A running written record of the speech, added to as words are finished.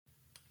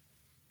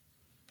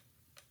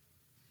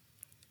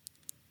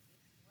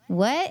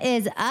What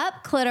is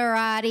up,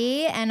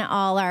 clitorati and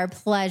all our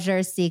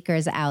pleasure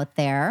seekers out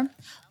there?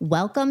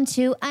 Welcome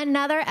to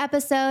another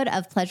episode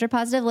of Pleasure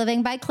Positive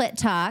Living by Clit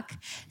Talk.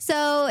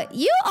 So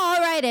you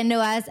all write into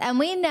us, and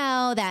we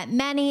know that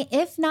many,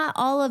 if not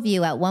all of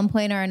you, at one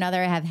point or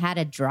another have had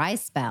a dry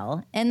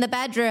spell in the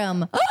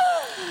bedroom.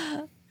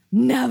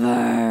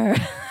 Never.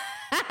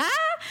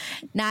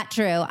 Not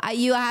true.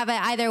 You have it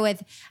either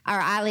with, or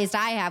at least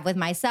I have with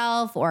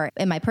myself or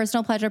in my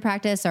personal pleasure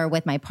practice or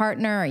with my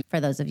partner, or for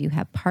those of you who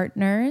have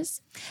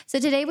partners. So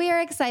today we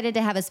are excited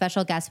to have a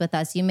special guest with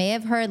us. You may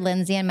have heard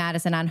Lindsay and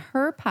Madison on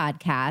her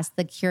podcast,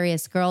 The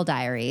Curious Girl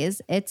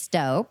Diaries. It's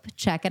dope.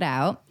 Check it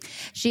out.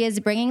 She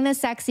is bringing the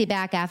sexy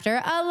back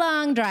after a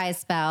long dry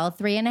spell,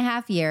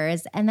 3.5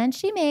 years. And then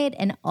she made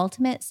an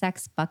ultimate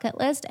sex bucket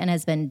list and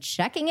has been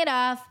checking it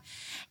off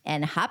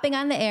and hopping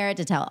on the air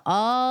to tell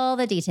all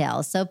the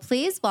details. So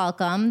please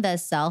welcome the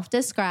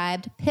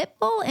self-described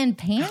pitbull in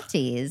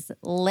panties,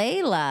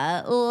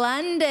 Layla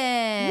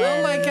London.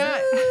 Oh my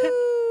God.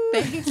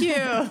 Thank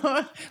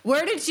you.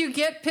 Where did you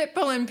get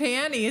pitbull in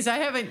panties? I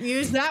haven't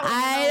used that one.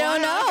 I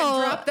don't know. I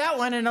haven't dropped that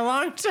one in a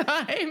long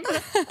time.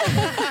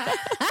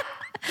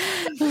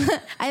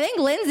 I think,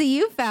 Lindsay,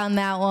 you found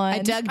that one. I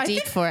dug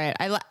deep for it.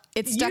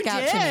 It stuck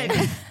out to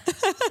me.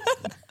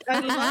 I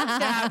love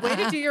that. Way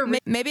to do your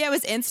Maybe I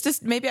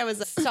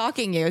was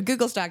stalking you,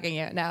 Google stalking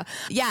you. No.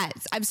 Yeah,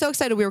 I'm so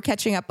excited. We were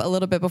catching up a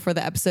little bit before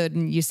the episode,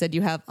 and you said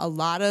you have a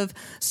lot of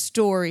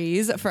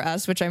stories for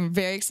us, which I'm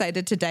very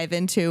excited to dive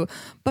into.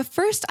 But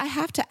first, I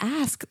have to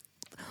ask,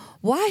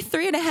 why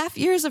 3.5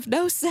 years of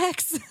no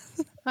sex?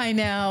 I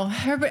know.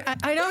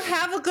 I don't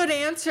have a good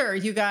answer,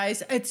 you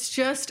guys. It's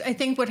just, I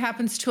think what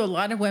happens to a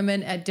lot of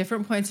women at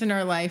different points in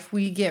our life,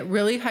 we get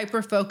really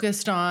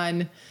hyper-focused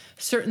on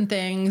certain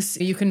things.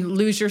 You can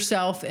lose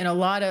yourself in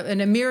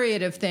a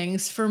myriad of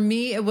things. For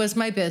me, it was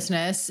my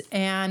business,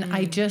 and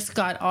I just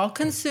got all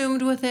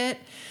consumed with it.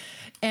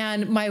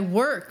 And my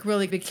work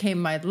really became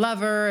my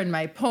lover and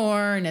my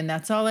porn, and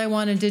that's all I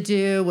wanted to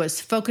do was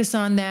focus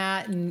on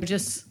that and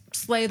just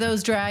slay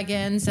those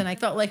dragons. And I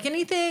felt like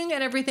anything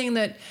and everything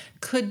that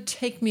could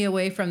take me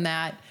away from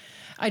that,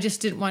 I just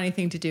didn't want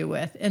anything to do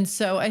with. And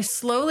so I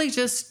slowly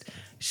just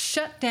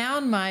shut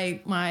down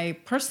my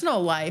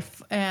personal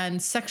life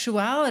and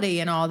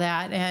sexuality and all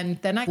that. And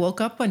then I woke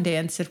up one day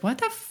and said, what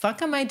the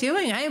fuck am I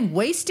doing? I am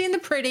wasting the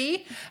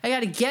pretty. I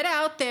got to get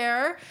out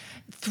there,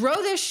 throw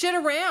this shit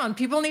around.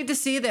 People need to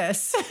see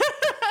this.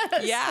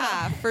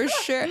 Yeah, for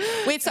sure.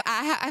 Wait, so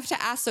I have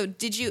to ask, so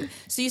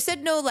you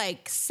said no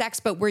like sex,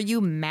 but were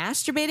you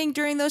masturbating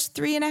during those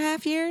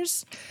 3.5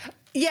 years?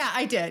 Yeah,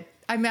 I did.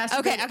 I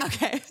masturbated.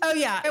 Okay. Oh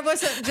yeah, it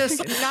wasn't just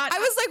not. I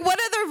was like, what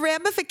are the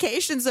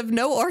ramifications of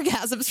no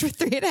orgasms for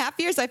 3.5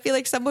 years? I feel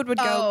like someone would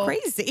go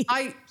crazy.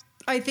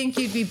 I think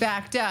you'd be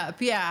backed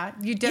up. Yeah,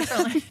 you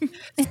definitely.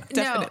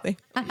 Definitely.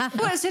 No.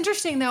 Well, it's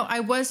interesting though. I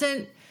was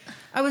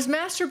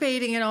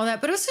masturbating and all that,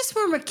 but it was just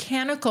more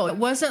mechanical. It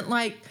wasn't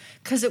like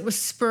because it was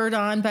spurred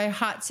on by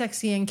hot,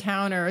 sexy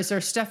encounters or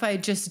stuff I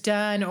had just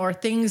done or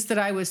things that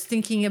I was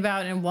thinking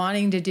about and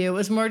wanting to do. It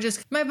was more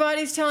just my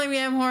body's telling me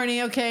I'm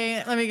horny.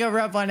 Okay, let me go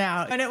rub one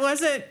out. And I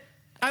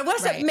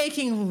wasn't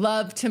making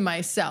love to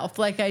myself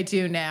like I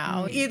do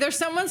now. Either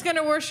someone's going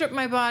to worship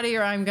my body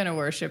or I'm going to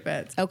worship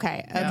it.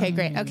 Okay,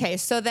 great. Okay,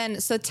 so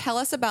tell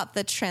us about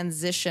the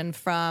transition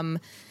from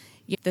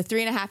the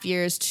 3.5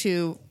 years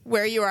to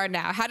where you are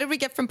now. How did we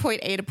get from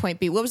point A to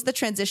point B? What was the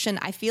transition?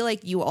 I feel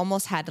like you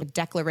almost had a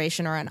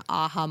declaration or an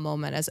aha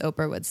moment, as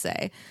Oprah would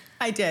say.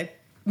 I did.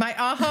 My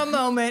aha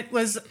moment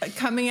was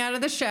coming out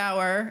of the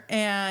shower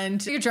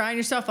and you're drying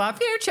yourself off,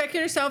 checking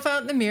yourself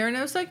out in the mirror. And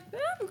I was like,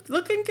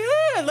 looking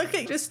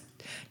good. Just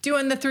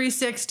doing the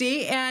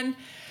 360. And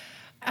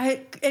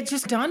it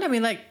just dawned on me,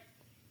 like,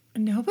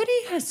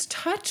 nobody has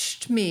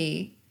touched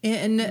me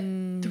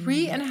in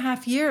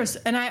 3.5 years.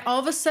 And I all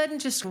of a sudden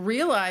just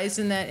realized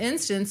in that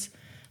instance,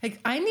 like,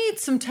 I need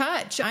some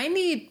touch. I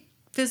need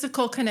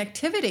physical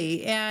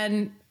connectivity.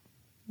 And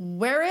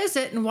where is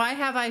it? And why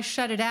have I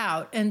shut it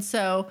out? And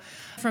so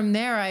from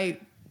there, I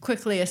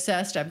quickly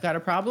assessed, I've got a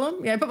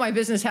problem. Yeah, I put my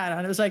business hat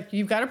on. It was like,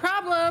 you've got a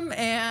problem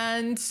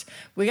and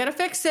we got to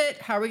fix it.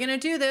 How are we going to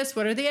do this?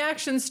 What are the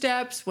action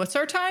steps? What's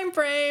our time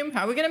frame?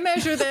 How are we going to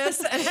measure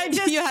this? And I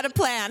just you had a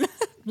plan.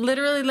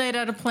 Literally laid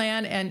out a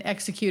plan and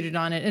executed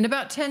on it. And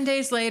about 10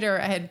 days later,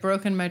 I had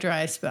broken my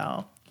dry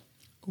spell.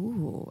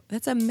 Ooh,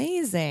 that's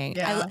amazing.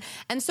 Yeah.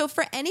 And so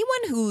for anyone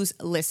who's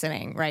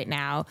listening right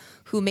now,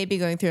 who may be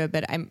going through a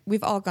bit,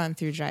 we've all gone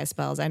through dry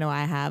spells. I know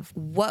I have.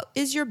 What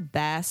is your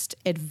best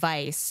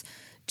advice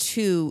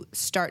to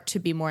start to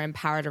be more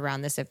empowered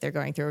around this if they're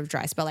going through a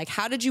dry spell? Like,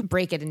 how did you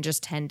break it in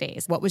just 10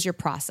 days? What was your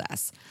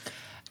process?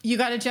 You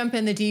got to jump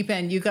in the deep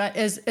end. You got,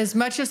 as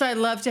much as I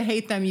love to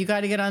hate them, you got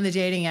to get on the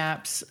dating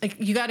apps. Like,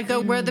 you got to go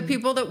where the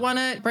people that want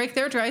to break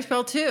their dry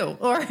spell too,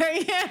 or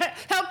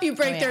help you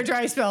break their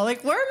dry spell.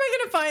 Like, where am I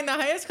going to find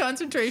the highest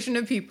concentration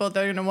of people that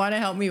are going to want to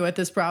help me with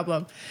this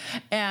problem?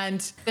 And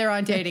they're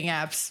on dating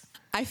apps.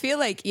 I feel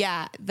like,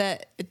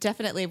 that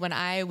definitely when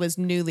I was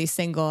newly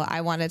single,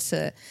 I wanted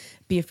to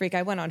be a freak.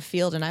 I went on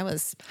Field and I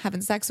was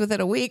having sex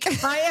within a week.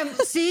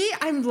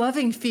 I'm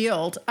loving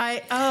Field.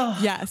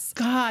 Yes.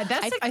 God,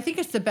 I think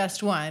it's the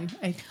best one.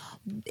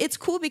 It's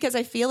cool because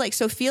I feel like,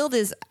 so Field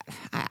is,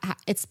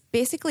 it's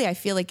basically, I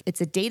feel like it's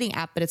a dating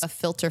app, but it's a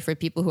filter for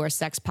people who are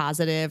sex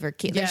positive or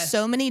there's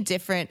so many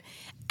different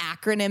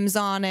acronyms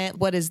on it.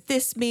 What does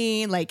this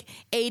mean? Like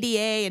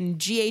ADA and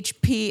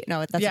GHP.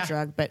 No, that's a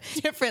drug, but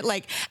different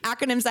like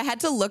acronyms. I had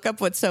to look up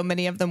what so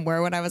many of them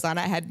were when I was on.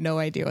 I had no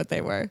idea what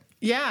they were.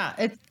 Yeah.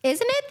 Isn't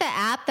it the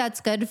app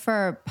that's good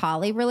for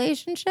poly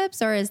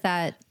relationships, or is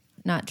that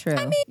not true?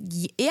 I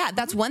mean, yeah,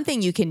 that's one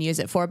thing you can use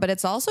it for, but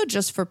it's also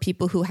just for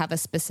people who have a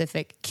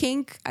specific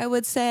kink, I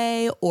would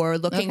say, or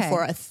looking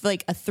for a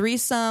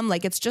threesome.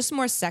 Like it's just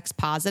more sex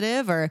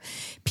positive, or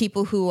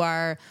people who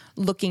are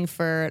looking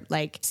for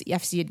like,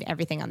 I've seen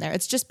everything on there.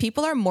 It's just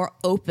people are more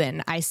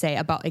open, I say,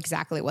 about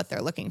exactly what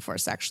they're looking for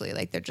sexually.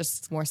 Like they're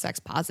just more sex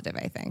positive,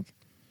 I think.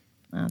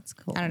 That's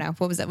cool. I don't know.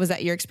 What was that? Was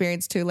that your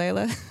experience too,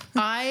 Layla?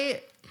 I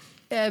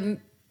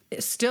am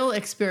still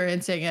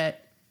experiencing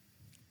it.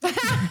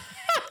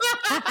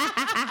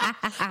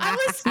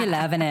 You're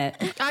loving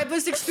it. I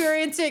was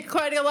experiencing it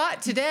quite a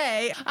lot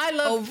today. I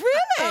love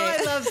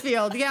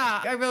Field.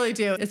 Yeah, I really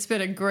do. It's been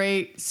a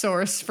great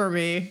source for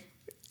me.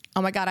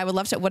 Oh my God, I would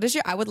love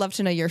to. I would love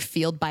to know your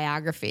Field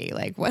biography.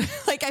 Like what?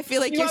 Like I feel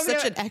like you're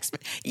such an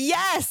expert.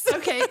 Yes.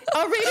 Okay,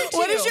 I'll read it to you.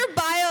 What does your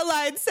bio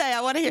line say?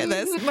 I want to hear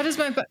this. What is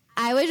my?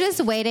 I was just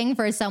waiting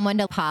for someone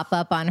to pop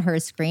up on her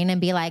screen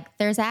and be like,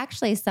 "There's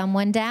actually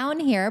someone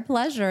down here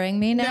pleasuring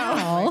me now."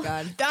 No. Oh my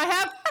God. I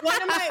have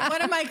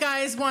one of my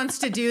guys wants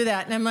to do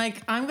that, and I'm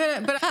like, I'm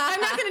not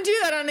gonna do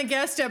that on a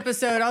guest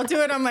episode. I'll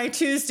do it on my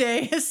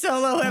Tuesday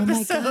solo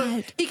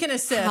episode. He can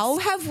assist. How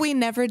have we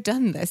never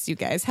done this, you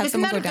guys? Have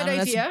Isn't someone that go a down good on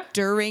us idea?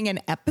 during an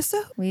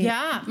episode?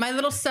 Yeah, my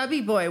little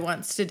subby boy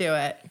wants to do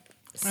it.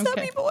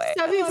 Subby boy.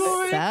 Subby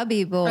boy.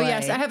 Subby boy. Oh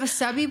yes, I have a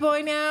subby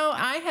boy now.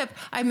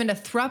 I'm in a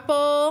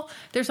throuple.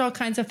 There's all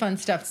kinds of fun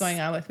stuff going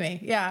on with me.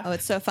 Yeah. Oh,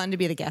 it's so fun to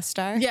be the guest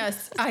star.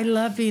 Yes, I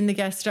love being the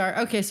guest star.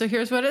 Okay, so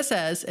here's what it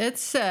says. It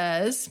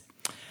says,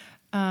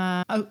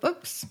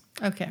 oops.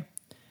 Okay.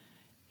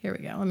 Here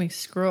we go. Let me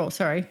scroll.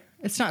 Sorry.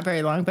 It's not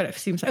very long, but it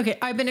seems okay.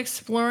 I've been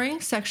exploring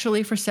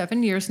sexually for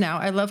 7 years now.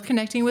 I love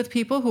connecting with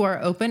people who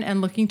are open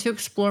and looking to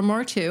explore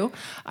more too.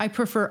 I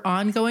prefer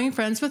ongoing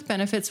friends with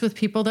benefits with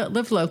people that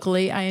live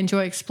locally. I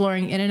enjoy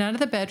exploring in and out of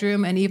the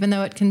bedroom, and even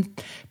though it can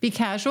be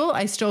casual,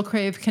 I still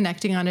crave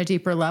connecting on a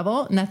deeper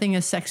level. Nothing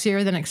is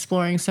sexier than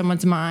exploring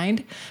someone's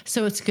mind,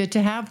 so it's good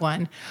to have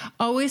one.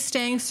 Always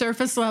staying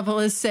surface level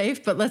is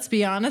safe, but let's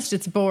be honest,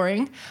 it's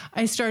boring.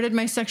 I started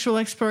my sexual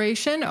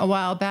exploration a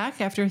while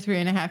back after a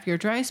 3.5-year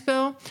dry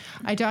spell.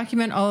 I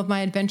document all of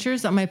my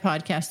adventures on my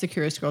podcast, The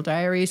Curious Girl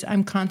Diaries.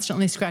 I'm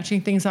constantly scratching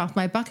things off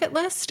my bucket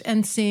list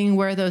and seeing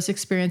where those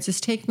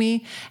experiences take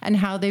me and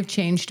how they've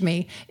changed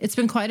me. It's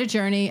been quite a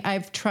journey.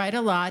 I've tried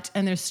a lot,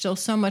 and there's still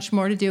so much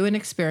more to do and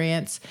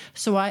experience.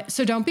 So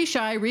don't be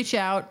shy. Reach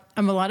out.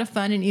 I'm a lot of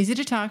fun and easy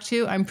to talk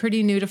to. I'm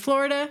pretty new to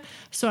Florida,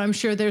 so I'm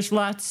sure there's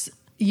lots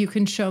you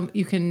could show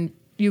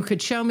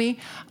me.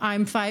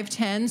 I'm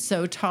 5'10",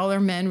 so taller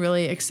men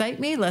really excite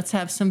me. Let's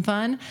have some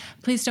fun.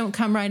 Please don't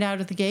come right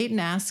out of the gate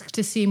and ask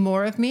to see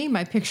more of me.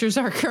 My pictures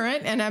are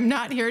current, and I'm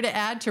not here to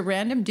add to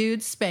random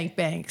dudes' spank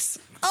banks.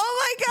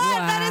 Oh my God,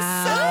 that is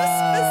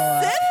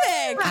so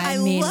specific. I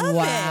mean, love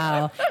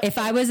wow. If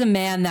I was a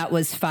man that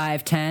was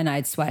 5'10",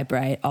 I'd swipe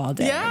right all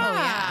day.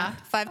 Yeah.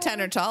 5'10"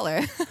 or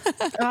taller.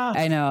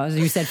 I know.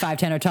 You said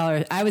 5'10" or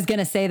taller. I was going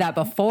to say that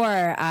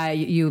before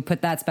you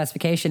put that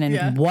specification in.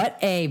 Yeah. What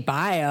a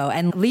bio.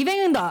 And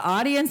leaving the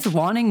audience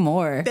wanting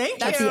more.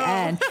 Thank At you. the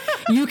end.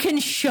 You can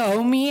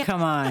show me.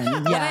 Come on.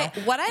 Yeah.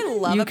 What I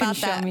love You about can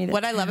show that, me that.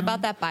 what I love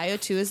about that bio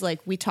too is like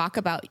we talk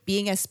about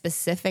being as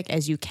specific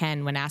as you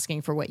can when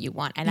asking for what you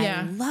want. And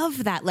Yeah. I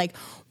love that. Like,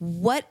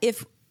 what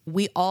if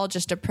we all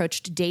just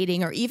approached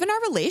dating or even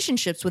our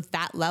relationships with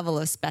that level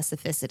of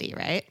specificity,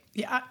 right?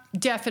 Yeah,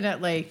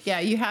 definitely.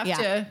 Yeah, you have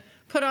to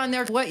put on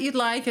there what you'd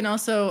like and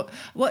also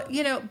what,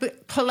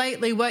 but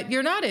politely what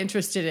you're not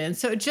interested in.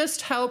 So it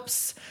just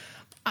helps.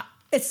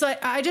 It's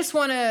like I just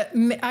want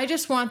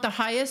the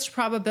highest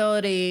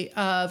probability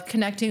of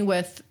connecting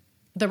with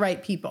the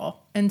right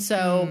people. And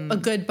so a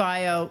good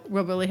bio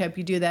will really help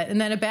you do that. And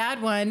then a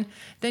bad one,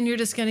 then you're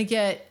just going to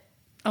get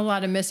a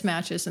lot of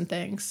mismatches and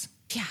things.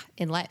 Yeah,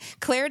 in life.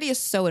 Clarity is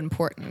so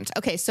important.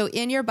 Okay, so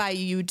in your bio,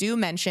 you do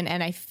mention,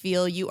 and I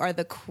feel you are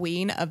the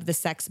queen of the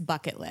sex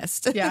bucket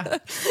list. Yeah.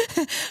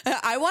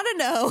 I want to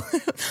know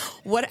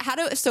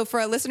so for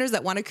our listeners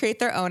that want to create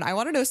their own, I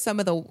want to know some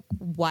of the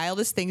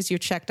wildest things you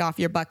checked off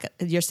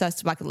your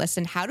sex bucket list,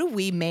 and how do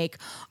we make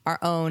our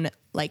own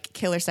like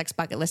killer sex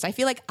bucket list? I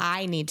feel like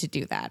I need to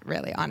do that,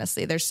 really,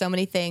 honestly. There's so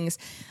many things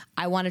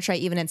I want to try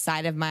even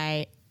inside of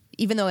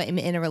even though I'm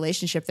in a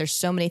relationship, there's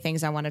so many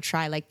things I want to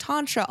try, like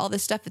Tantra, all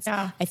this stuff.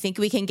 I think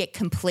we can get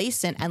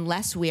complacent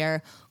unless we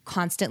are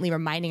constantly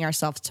reminding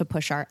ourselves to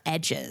push our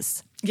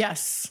edges.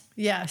 Yes.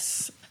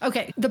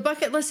 Okay, the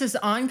bucket list is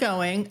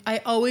ongoing. I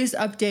always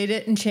update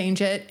it and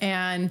change it,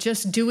 and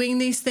just doing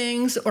these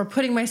things or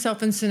putting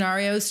myself in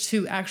scenarios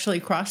to actually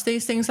cross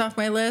these things off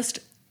my list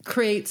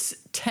creates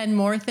 10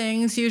 more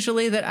things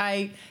usually that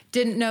I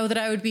didn't know that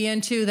I would be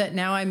into that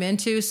now I'm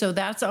into. So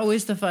that's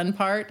always the fun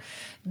part.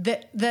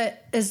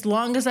 That as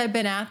long as I've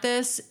been at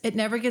this, it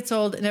never gets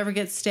old, it never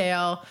gets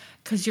stale,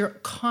 because you're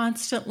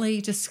constantly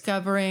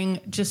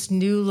discovering just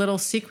new little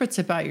secrets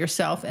about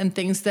yourself and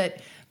things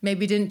that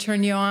maybe didn't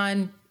turn you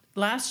on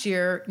last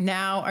year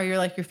now are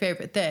your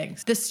favorite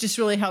things. This just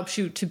really helps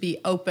you to be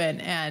open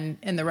and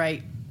in the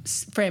right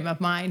frame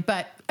of mind.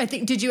 But I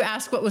think, did you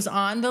ask what was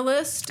on the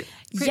list?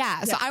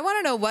 Yeah. So I want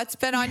to know what's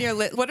been on your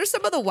list. What are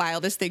some of the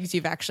wildest things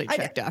you've actually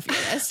checked off your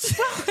list?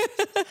 I feel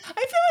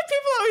like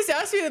people always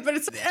ask me that, but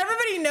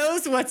everybody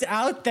knows what's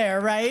out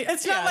there, right?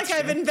 It's not like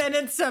I've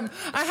invented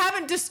I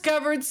haven't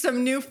discovered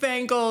some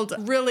newfangled,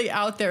 really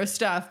out there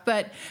stuff.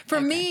 But for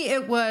me,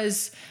 it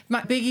was,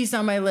 my biggies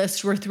on my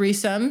list were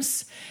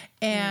threesomes.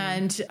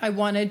 And I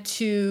wanted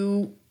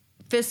to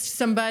fist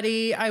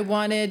somebody. I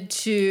wanted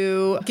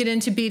to get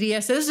into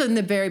BDSM. This is in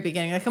the very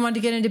beginning. I wanted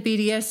to get into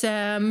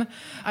BDSM.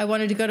 I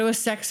wanted to go to a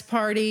sex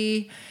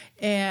party.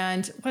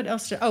 And what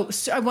else?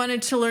 I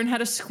wanted to learn how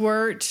to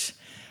squirt.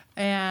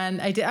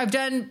 And I did. I've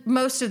done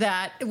most of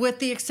that with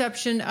the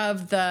exception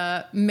of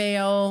the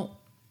male,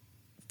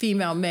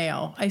 female,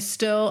 male.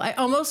 I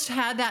almost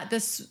had that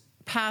this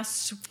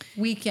past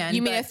weekend.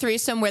 You mean a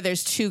threesome where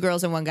there's two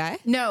girls and one guy?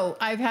 No,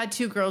 I've had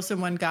two girls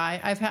and one guy.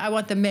 I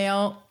want the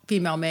male,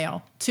 female,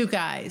 male, two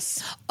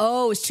guys.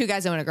 Oh, it's two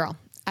guys and a girl.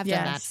 I've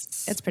done that.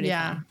 It's pretty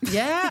fun.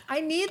 Yeah,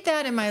 I need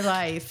that in my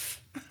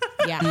life.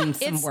 Yeah.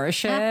 Some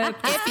worship,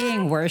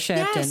 being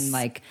worshipped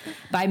and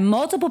by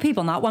multiple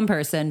people, not one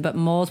person, but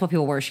multiple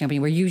people worshiping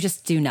you where you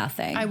just do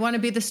nothing. I want to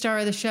be the star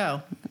of the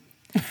show.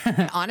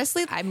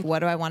 Honestly, what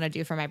do I want to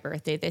do for my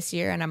birthday this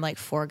year? And I'm like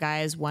 4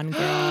 guys, 1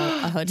 girl,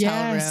 a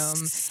hotel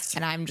room,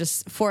 and I'm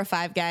just 4 or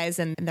 5 guys,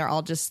 and they're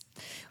all just,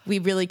 we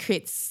really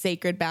create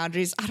sacred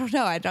boundaries. I don't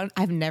know.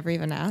 I've never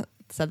even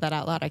said that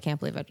out loud. I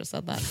can't believe I just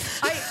said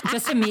that.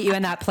 Just to meet you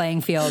in that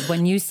playing field,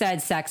 when you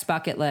said sex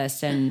bucket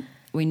list, and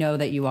we know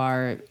that you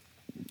are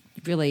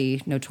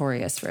really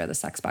notorious for the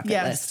sex bucket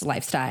list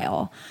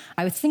lifestyle.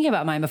 I was thinking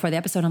about mine before the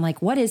episode. I'm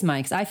like, what is mine?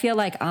 Because I feel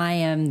like I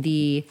am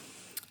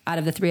out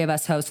of the 3 of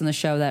us hosts on the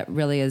show that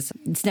really is,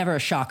 it's never a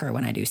shocker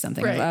when I do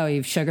something. Right.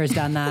 Oh, Sugar's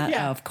done that.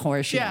 Oh, of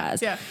course she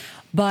has. Yeah.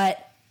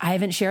 But I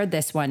haven't shared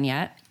this one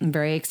yet. I'm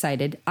very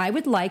excited. I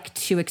would like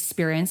to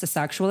experience a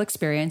sexual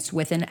experience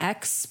with an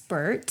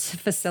expert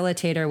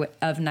facilitator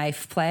of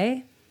knife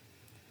play.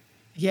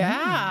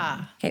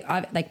 Yeah. Okay,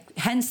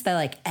 hence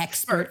the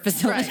expert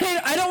facilitator.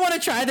 Right. I don't want to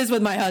try this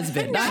with my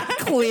husband. Not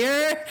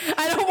clear.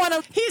 I don't want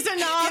to. He's a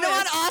novice. You don't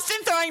want Austin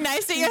throwing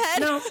knives at your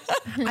head? No,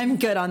 I'm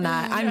good on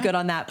that. I'm good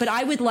on that. But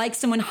I would like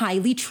someone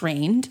highly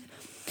trained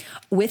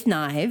with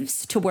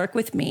knives to work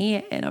with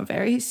me in a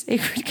very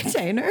sacred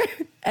container.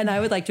 And I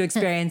would like to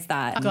experience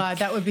that. God,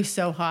 that would be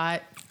so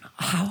hot.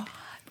 How?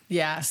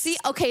 Yeah. See,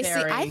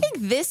 I think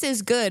this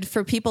is good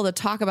for people to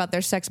talk about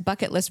their sex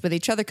bucket list with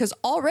each other, because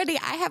already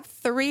I have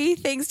 3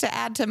 things to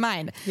add to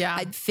mine. Yeah.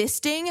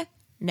 Fisting,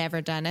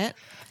 never done it.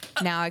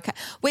 Now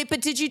wait,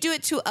 but did you do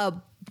it to a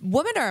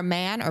woman or a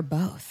man or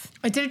both?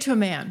 I did it to a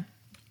man.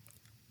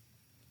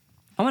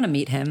 I want to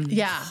meet him.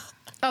 Yeah.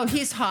 Oh,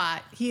 he's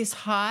hot. He's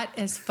hot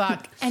as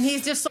fuck. And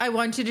he's just, I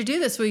want you to do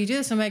this. Will you do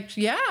this? I'm like,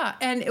 yeah.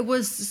 And it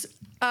was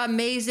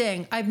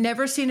amazing. I've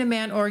never seen a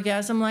man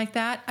orgasm like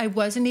that. I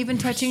wasn't even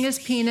touching his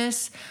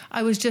penis.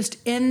 I was just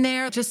in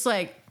there, just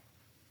like,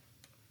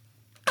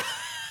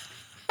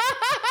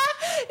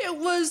 it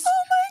was,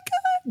 oh my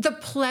God, the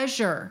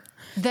pleasure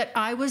that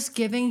I was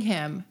giving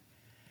him.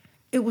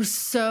 It was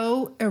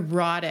so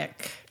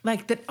erotic,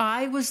 like that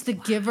I was the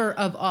giver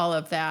of all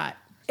of that.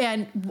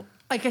 And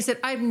like I said,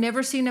 I've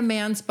never seen a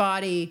man's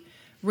body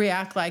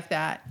react like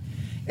that.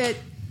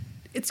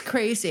 It's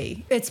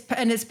crazy. It's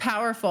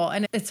powerful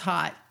and it's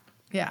hot.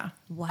 Yeah.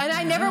 Wow. And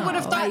I never would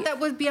have thought that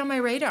would be on my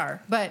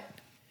radar, but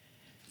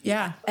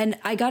yeah. And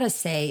I gotta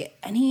say,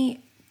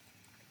 any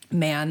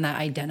man that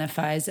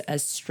identifies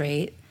as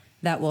straight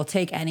that will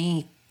take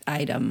any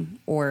item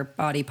or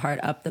body part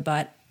up the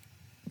butt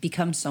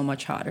becomes so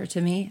much hotter to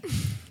me.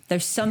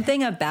 There's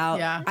something about,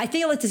 I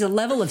feel like there's a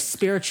level of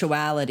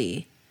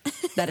spirituality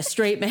that a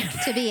straight man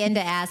to be into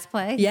ass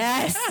play.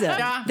 Yes.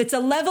 Yeah. It's a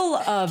level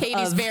of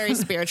Katie's very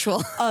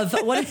spiritual. Of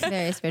what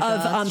Very spiritual.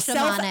 of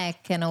shamanic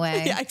in a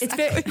way. Yeah,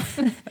 exactly. it's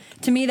very,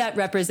 to me that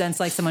represents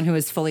like someone who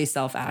is fully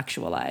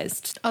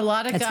self-actualized. A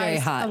lot of That's very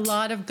guys, hot. a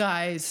lot of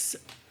guys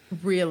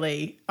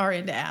really are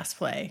into ass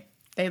play.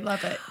 They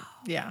love it.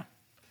 Yeah.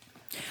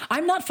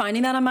 I'm not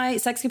finding that on my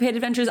Sexcapade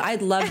adventures.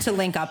 I'd love to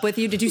link up with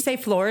you. Did you say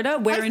Florida?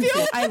 Where in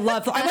Florida? I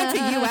went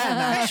to UM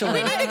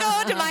actually. We need to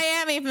go to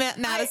Miami,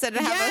 Madison,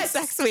 and have a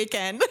sex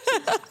weekend.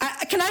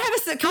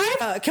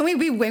 Can we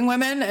be wing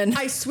women and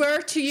I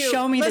swear to you.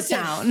 Show me the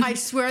town. I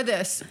swear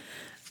this.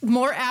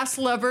 More ass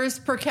lovers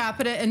per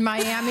capita in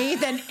Miami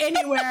than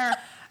anywhere.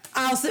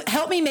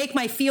 help me make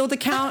my field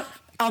account.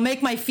 I'll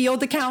make my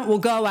field account. We'll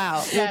go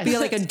out. We'll be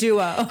like a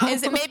duo.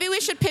 Maybe we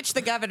should pitch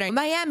the governor.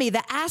 Miami,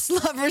 the ass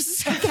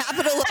lovers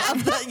capital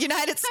of the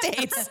United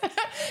States.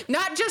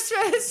 Not just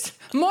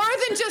more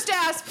than just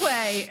ass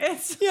play.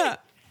 It's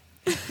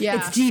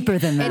It's deeper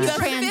than that. It's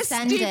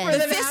transcendent.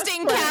 The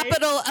fisting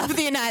capital of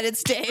the United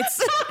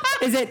States.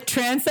 Is it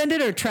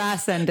transcendent or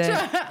transcendent?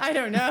 I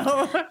don't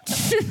know.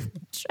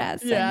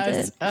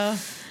 Transcendent.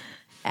 Yes.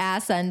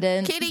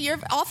 Ascendant. Katie, you're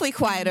awfully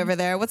quiet over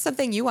there. What's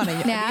something you want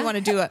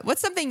to do?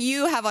 What's something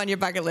you have on your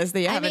bucket list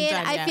that you haven't done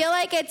yet? I feel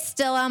like it's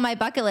still on my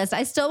bucket list.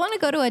 I still want to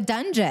go to a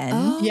dungeon.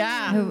 Oh.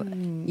 Yeah.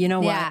 You know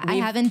what? Yeah, I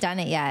haven't done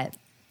it yet.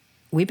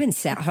 We've been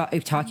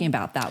talking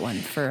about that one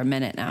for a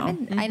minute now.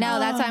 I know.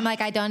 That's why I'm like,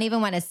 I don't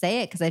even want to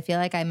say it because I feel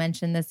like I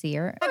mentioned this a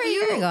year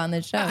ago on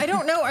the show. I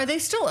don't know. Are they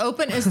still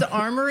open? Is the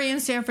Armory in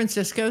San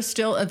Francisco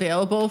still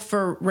available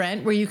for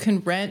rent where you can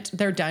rent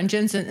their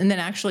dungeons and then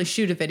actually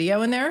shoot a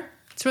video in there?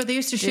 It's where they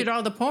used to shoot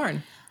all the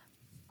porn.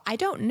 I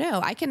don't know.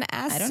 I can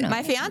ask.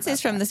 My fiance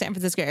is from the San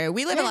Francisco area.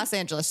 We live in Los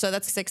Angeles, so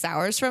that's 6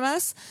 hours from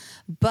us.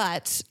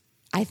 But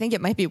I think it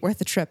might be worth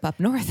a trip up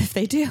north if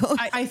they do.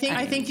 I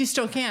think you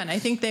still can. I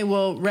think they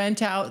will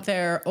rent out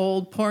their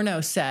old porno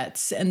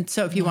sets. And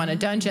so if you want a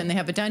dungeon, they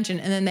have a dungeon.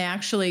 And then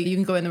you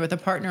can go in there with a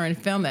partner and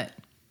film it.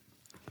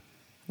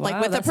 Like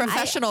with a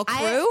professional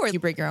crew, or you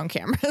bring your own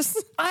cameras?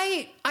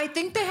 I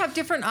think they have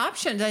different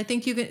options. I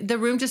think the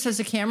room just has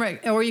a camera,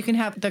 or you can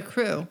have the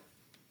crew.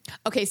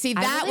 Okay, see,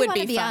 that would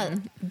be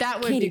fun.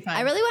 That would be fun.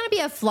 I really want to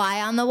be a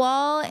fly on the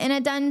wall in a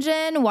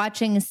dungeon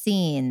watching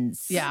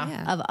scenes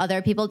of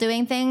other people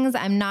doing things.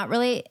 I'm not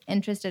really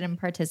interested in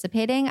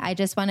participating. I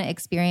just want to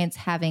experience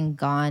having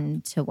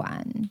gone to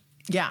one.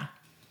 Yeah.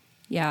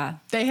 Yeah.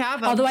 They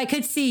have. Although I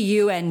could see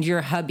you and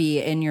your hubby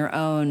in your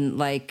own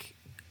like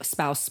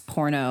spouse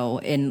porno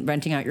in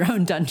renting out your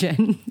own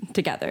dungeon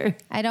together.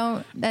 I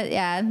don't,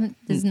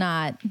 does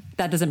not.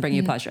 That doesn't bring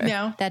you pleasure.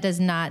 No. That does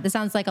not. This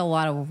sounds like a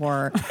lot of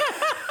work.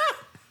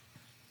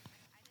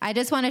 I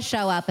just want to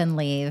show up and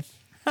leave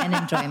and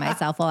enjoy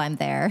myself while I'm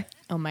there.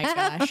 Oh my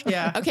gosh.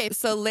 Yeah. Okay,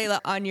 so Layla,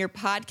 on your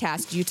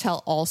podcast, you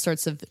tell all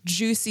sorts of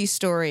juicy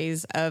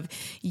stories of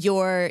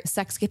your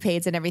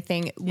sexcapades and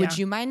everything. Would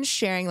you mind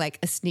sharing like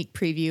a sneak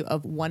preview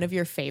of one of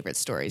your favorite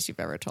stories you've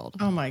ever told?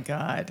 Oh my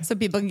God. So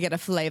people can get a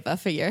flavor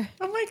for your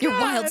God. your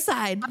wild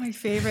side. My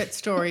favorite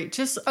story.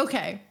 Just,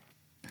 okay.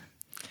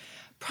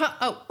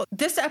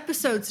 This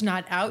episode's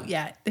not out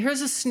yet.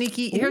 Here's a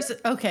sneaky,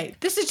 okay.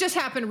 This has just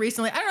happened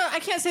recently. I don't know. I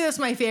can't say that's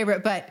my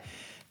favorite, but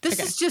this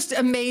is just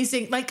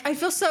amazing. Like,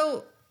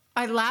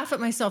 I laugh at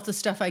myself, the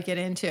stuff I get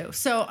into.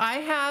 So I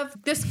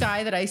have this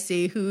guy that I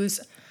see who's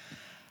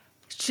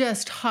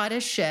just hot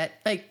as shit,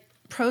 like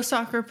pro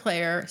soccer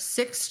player,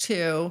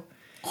 6'2",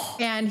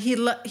 and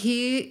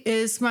he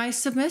is my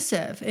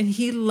submissive, and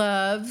he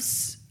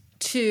loves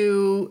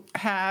to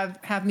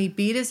have me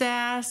beat his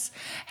ass,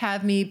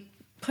 have me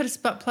put his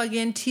butt plug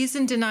in, tease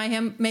and deny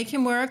him, make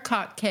him wear a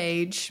cock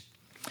cage.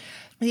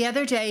 The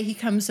other day he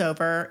comes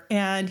over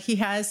and he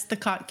has the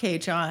cock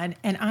cage on,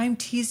 and I'm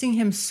teasing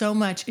him so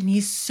much, and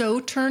he's so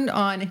turned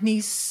on and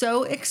he's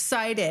so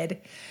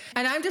excited.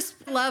 And I just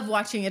love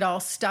watching it all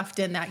stuffed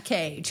in that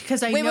cage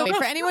because I know. Wait,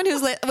 for anyone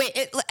who's what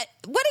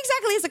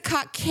exactly is a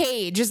cock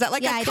cage? Is that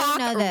like a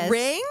cock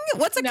ring?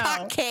 What's a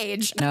cock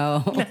cage?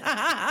 No.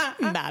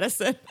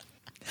 Madison.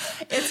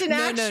 It's an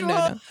actual.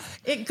 No.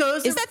 It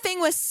goes. Is that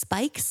thing with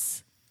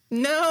spikes?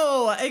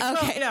 No.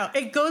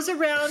 It goes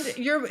around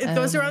It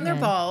goes around their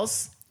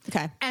balls.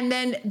 Okay. And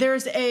then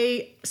there's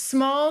a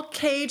small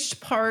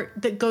caged part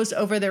that goes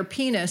over their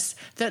penis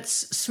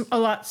that's a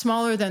lot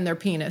smaller than their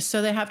penis.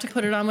 So they have to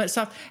put it on when it's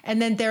soft.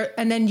 And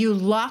then you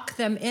lock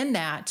them in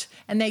that,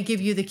 and they give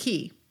you the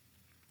key.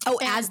 Oh,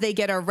 and as they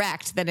get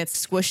erect, then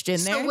it's squished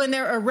in there? So when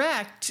they're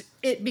erect,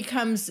 it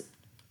becomes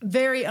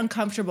very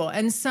uncomfortable.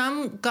 And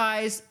some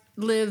guys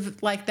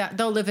live like that.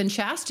 They'll live in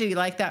chastity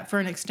like that for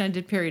an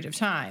extended period of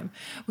time.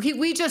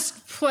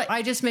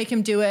 I just make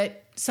him do it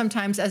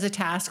sometimes as a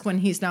task when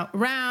he's not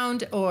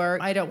around, or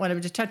I don't want him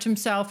to touch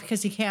himself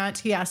because he can't.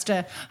 He has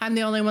to. I'm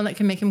the only one that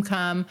can make him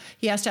come.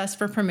 He has to ask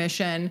for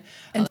permission,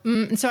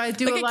 and so I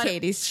do Look a lot. At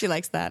Katie, she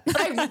likes that.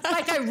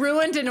 I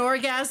ruined an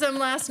orgasm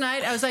last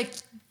night. I was like,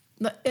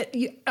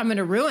 I'm going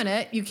to ruin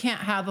it. You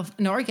can't have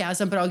an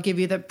orgasm, but I'll give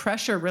you the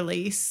pressure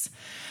release.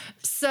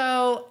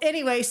 So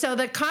anyway,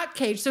 the cock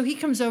cage, so he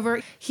comes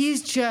over,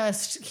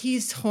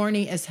 he's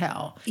horny as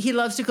hell. He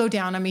loves to go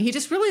down on me. He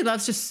just really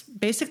loves to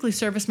basically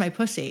service my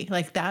pussy.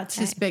 Like that's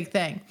his big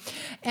thing.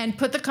 And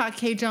put the cock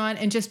cage on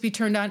and just be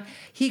turned on.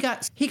 He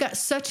got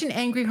such an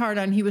angry hard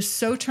on. He was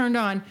so turned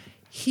on.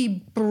 He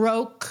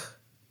broke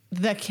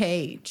the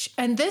cage.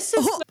 And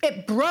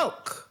it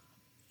broke.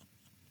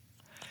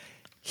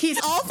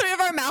 All three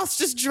of our mouths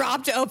just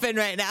dropped open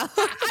right now.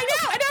 I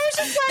know. And I was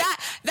just like...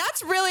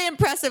 That's really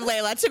impressive,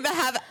 Layla, to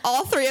have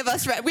all three of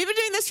us... We've been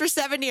doing this for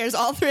 7 years.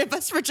 All three of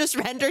us were just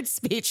rendered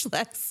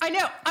speechless. I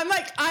know. I'm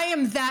like, I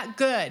am that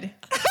good.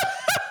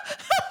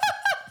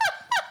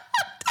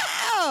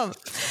 Damn.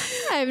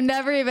 I've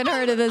never even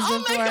heard of this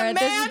before.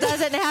 This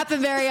doesn't happen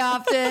very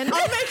often.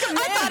 I'll make a man.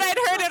 I thought I'd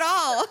heard it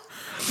all.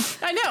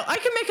 I know. I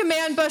can make a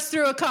man bust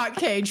through a cock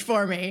cage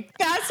for me.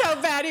 That's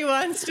how bad he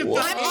wants to.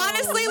 I'm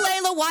honestly,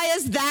 Layla, why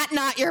is that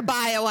not your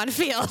bio on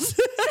Fields?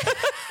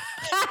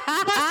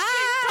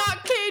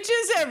 Cock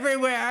cages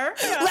everywhere,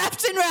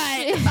 left and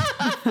right.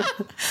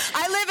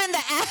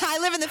 I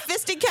live in the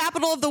fisting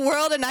capital of the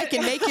world, and I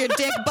can make your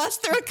dick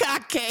bust through a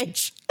cock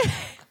cage.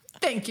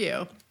 Thank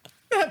you.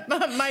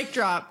 Mic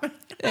drop.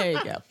 There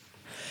you go.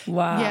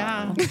 Wow.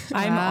 Yeah.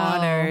 I'm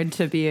honored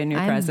to be in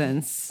your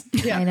presence.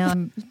 Yeah. I know.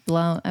 I'm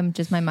blown.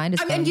 my mind is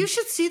blown. And you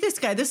should see this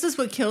guy. This is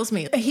what kills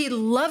me. He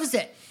loves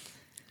it.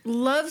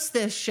 Loves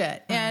this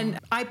shit. And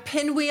I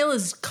pinwheel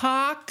his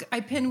cock. I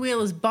pinwheel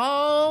his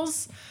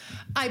balls.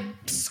 I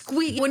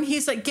squeeze. When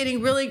he's like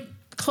getting really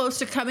close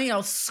to coming,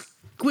 I'll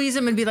squeeze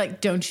him and be like,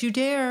 don't you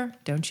dare.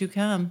 Don't you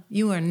come.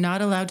 You are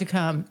not allowed to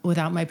come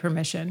without my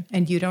permission.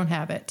 And you don't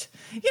have it.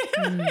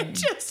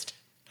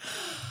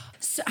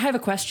 So I have a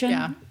question.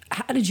 Yeah.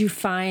 How did you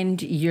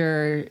find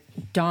your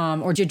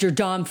dom, or did your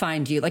dom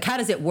find you? Like, how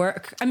does it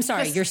work? I'm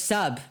sorry, your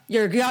sub.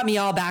 You got me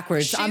all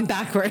backwards. I'm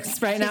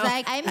backwards right now.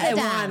 Like, I'm the I dom.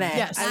 want it.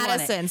 Yes.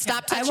 Addison,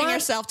 stop touching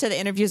yourself till the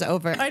interview's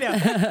over. I know.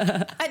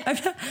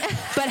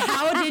 But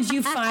how did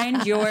you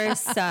find your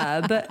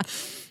sub?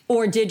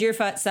 Or did your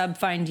sub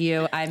find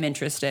you? I'm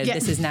interested. Yeah.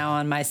 This is now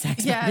on my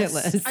sex bucket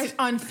list.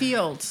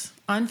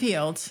 On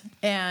Fields.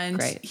 And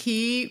Great.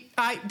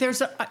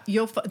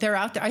 they're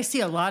out there. I see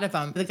a lot of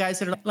them. The guys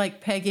that are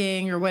like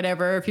pegging or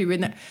whatever, if you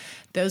read that,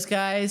 those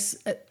guys,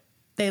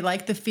 they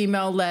like the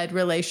female-led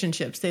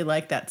relationships. They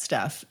like that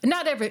stuff.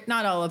 Not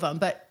all of them,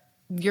 but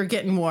you're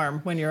getting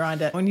warm when you're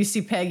on it, when you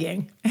see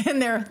pegging and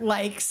their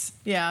likes.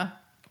 Yeah.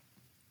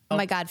 Oh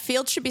my God,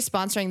 Fields should be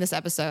sponsoring this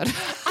episode.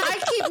 I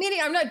keep meaning,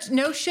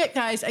 no shit,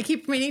 guys. I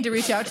keep meaning to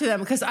reach out to them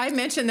because I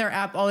mention their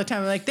app all the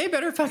time. I'm like, they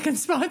better fucking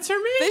sponsor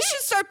me. They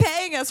should start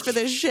paying us for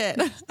this shit.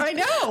 I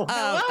know.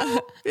 Hello?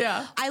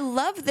 Yeah. I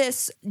love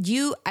this.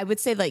 I would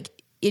say, like,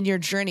 in your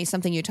journey,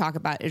 something you talk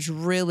about is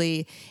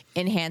really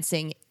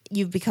enhancing.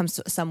 You've become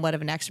somewhat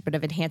of an expert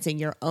of enhancing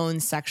your own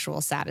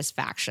sexual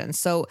satisfaction.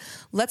 So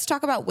let's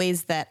talk about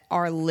ways that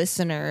our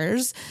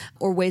listeners,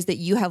 or ways that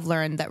you have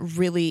learned that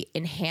really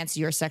enhance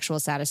your sexual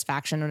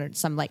satisfaction, or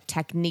some like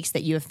techniques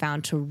that you have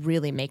found to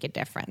really make a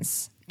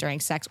difference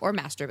during sex or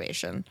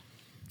masturbation.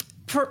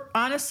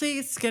 Honestly,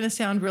 it's going to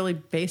sound really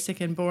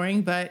basic and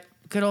boring, but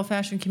good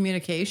old-fashioned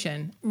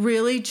communication.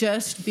 Really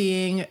just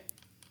being,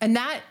 and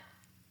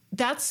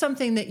that's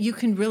something that you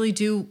can really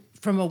do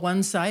from a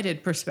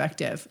one-sided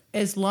perspective.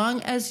 As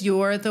long as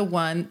you're the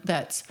one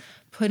that's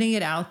putting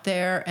it out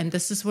there and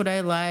this is what I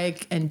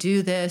like and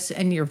do this,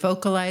 and you're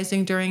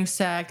vocalizing during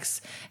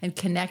sex and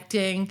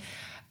connecting,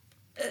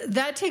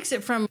 that takes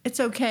it from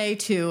it's okay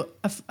to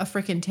a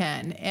freaking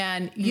 10.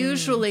 And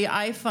usually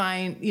I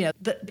find,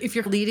 if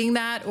you're leading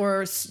that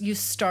or you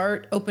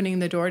start opening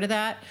the door to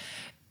that,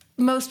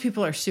 most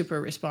people are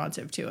super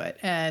responsive to it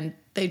and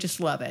they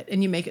just love it.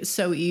 And you make it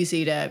so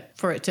easy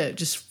for it to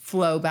just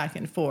flow back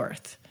and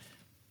forth.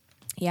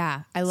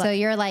 Yeah. So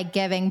you're like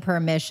giving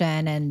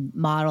permission and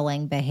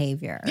modeling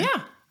behavior.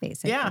 Yeah.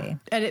 Basically. Yeah.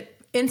 And it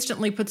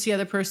instantly puts the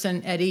other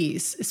person at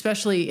ease,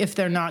 especially if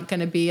they're not going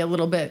to be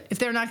if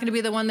they're not going to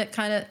be the one that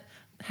kind of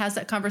has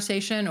that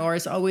conversation or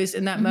is always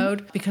in that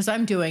mode, because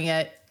I'm doing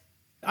it.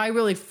 I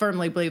really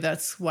firmly believe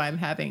that's why I'm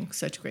having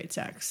such great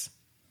sex.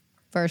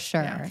 For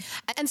sure. Yeah.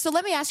 And so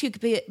let me ask you,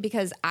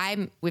 because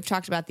we've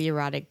talked about the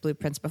erotic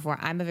blueprints before.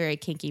 I'm a very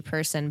kinky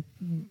person.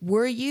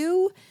 Were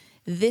you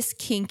this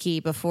kinky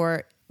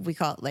before we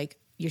call it like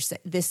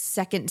this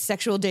second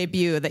sexual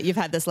debut that you've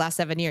had this last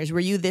 7 years? Were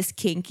you this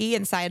kinky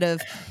inside of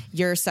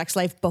your sex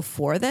life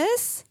before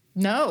this?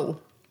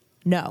 No.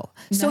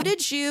 So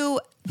did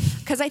you,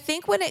 because I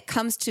think when it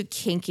comes to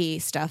kinky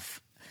stuff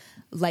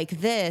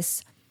like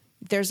this,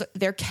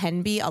 there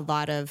can be a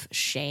lot of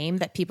shame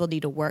that people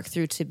need to work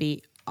through to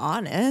be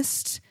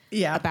honest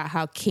about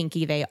how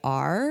kinky they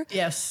are.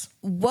 Yes.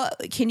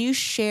 Can you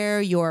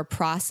share your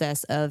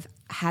process of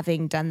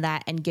having done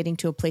that and getting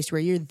to a place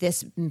where you're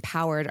this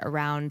empowered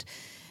around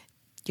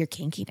your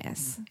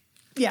kinkiness?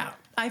 Yeah.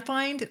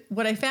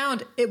 What I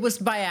found, it was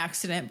by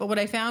accident, but what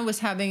I found was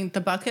having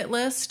the bucket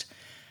list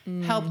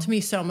helped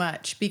me so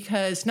much,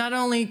 because not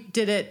only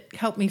did it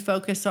help me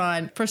focus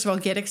on, first of all,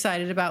 get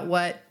excited about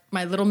what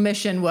my little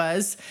mission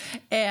was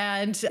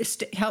and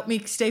help me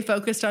stay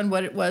focused on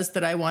what it was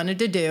that I wanted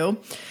to do,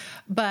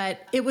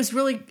 but it was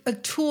really a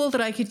tool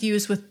that I could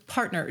use with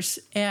partners,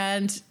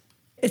 and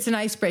it's an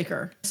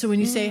icebreaker. So when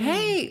you say,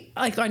 hey,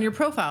 like on your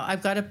profile,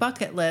 I've got a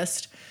bucket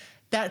list,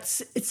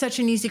 it's such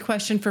an easy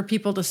question for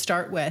people to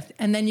start with.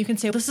 And then you can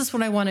say, this is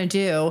what I want to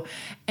do.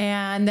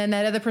 And then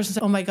that other person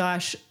says, oh my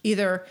gosh,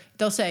 either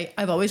they'll say,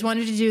 I've always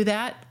wanted to do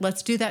that.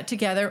 Let's do that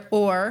together.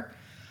 Or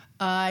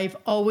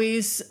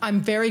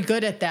I'm very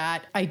good at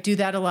that. I do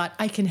that a lot.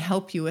 I can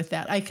help you with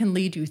that. I can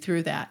lead you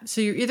through that.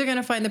 So you're either going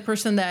to find the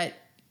person that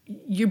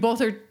you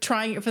both are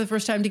trying it for the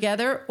first time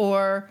together,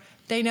 or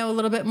they know a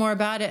little bit more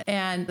about it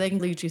and they can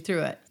lead you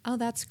through it. Oh,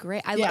 that's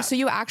great. So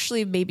you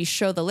actually maybe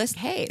show the list.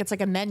 Hey, it's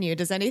like a menu.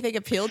 Does anything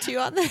appeal to you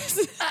on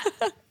this?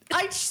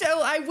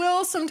 I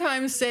will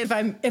sometimes say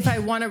if I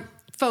want to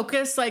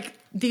focus, like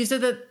these are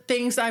the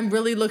things I'm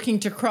really looking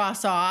to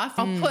cross off.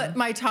 I'll put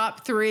my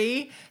top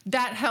 3.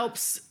 That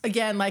helps,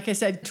 again, like I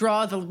said,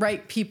 draw the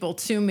right people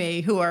to me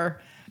who are,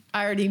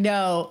 I already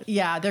know,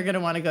 yeah, they're going to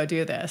want to go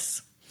do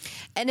this.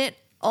 And it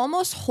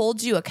almost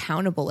holds you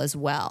accountable as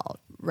well,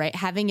 right?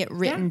 Having it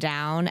written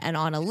down and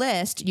on a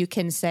list, you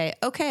can say,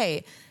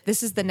 okay,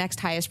 this is the next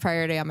highest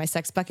priority on my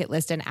sex bucket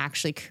list, and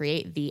actually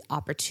create the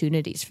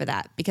opportunities for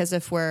that. Because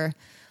if we're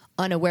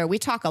unaware, we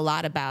talk a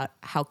lot about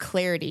how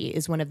clarity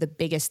is one of the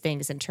biggest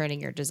things in turning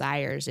your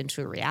desires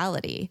into a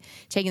reality.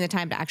 Taking the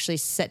time to actually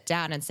sit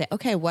down and say,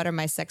 okay, what are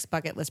my sex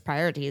bucket list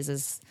priorities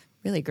is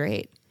really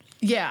great.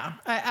 Yeah,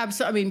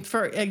 absolutely. I mean,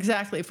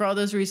 for all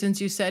those reasons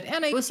you said.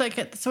 And it was like,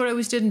 that's what I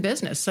always did in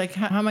business. Like,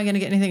 how am I going to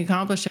get anything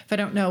accomplished if I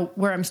don't know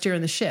where I'm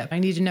steering the ship? I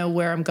need to know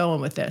where I'm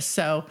going with this.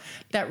 So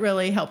that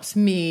really helps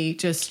me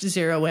just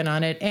zero in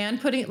on it.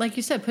 And like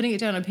you said, putting it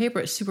down on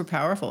paper is super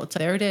powerful. It's like,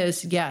 there it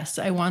is. Yes,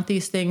 I want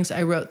these things.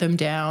 I wrote them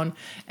down.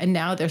 And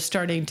now they're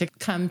starting to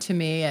come to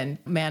me and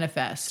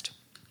manifest.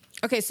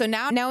 Okay, so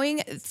now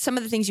knowing some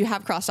of the things you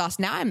have crossed off,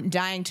 now I'm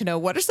dying to know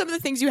what are some of the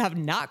things you have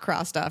not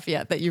crossed off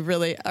yet that you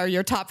really are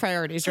your top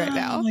priorities right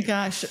now? Oh my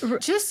gosh.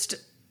 Just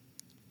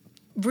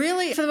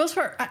really, for the most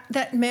part,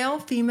 that male,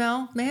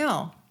 female,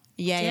 male.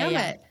 Damn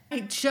it. I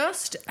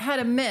just had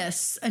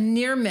a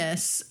near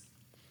miss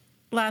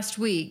last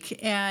week,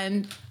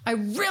 and I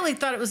really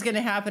thought it was going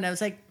to happen. I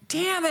was like,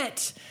 damn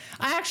it.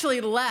 I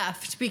actually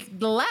left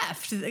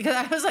because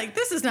I was like,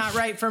 this is not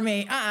right for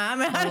me.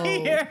 I'm out of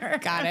here.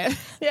 Got it.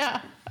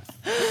 Yeah.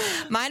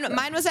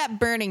 Mine was at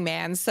Burning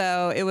Man.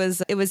 So it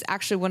was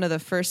actually one of the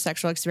first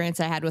sexual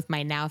experiences I had with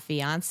my now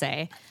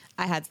fiance.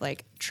 I had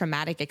like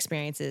traumatic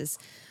experiences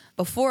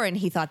before, and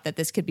he thought that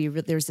this could be,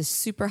 there's this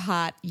super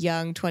hot,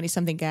 young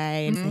 20-something guy,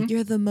 and he's like,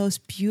 you're the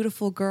most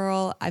beautiful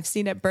girl I've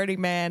seen at Burning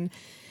Man.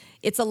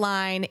 It's a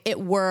line. It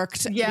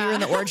worked. Yeah. We were in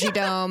the orgy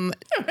dome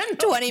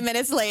 20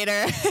 minutes later.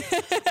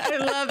 I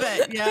love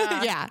it.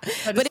 Yeah. Yeah.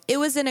 But it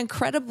was an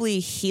incredibly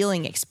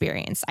healing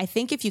experience. I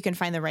think if you can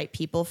find the right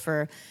people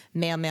for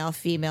male,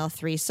 female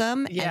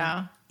threesome.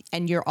 Yeah.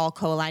 And you're all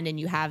co-aligned and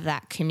you have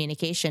that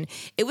communication,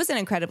 it was an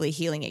incredibly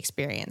healing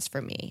experience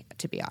for me,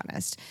 to be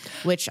honest,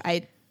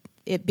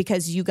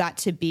 because you got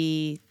to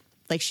be,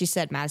 like she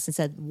said, Madison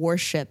said,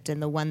 worshipped,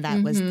 and the one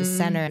that was the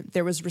center,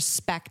 there was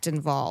respect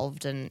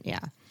involved. And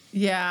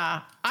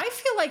yeah. I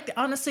feel like,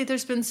 honestly,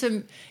 there's been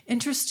some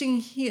interesting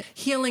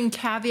healing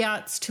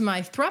caveats to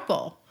my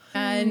throuple.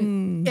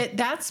 And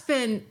that's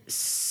been,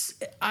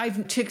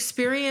 to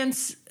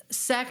experience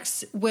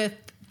sex with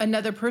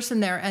another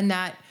person there, and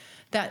that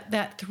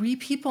 3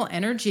 people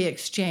energy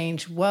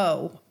exchange.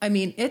 Whoa. I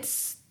mean,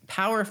 it's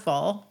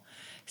powerful,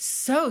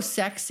 so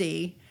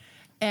sexy,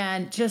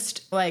 and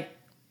just like,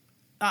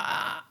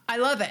 I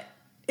love it.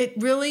 It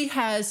really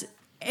has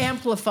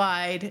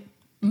amplified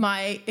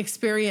my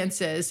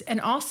experiences, and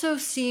also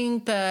seeing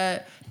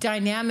the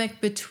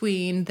dynamic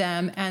between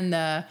them and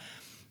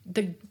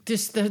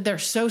they're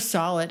so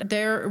solid.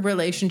 Their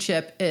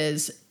relationship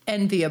is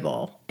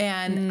enviable.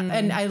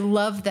 And I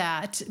love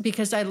that,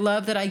 because I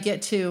love that I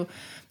get to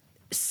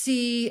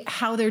see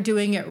how they're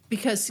doing it,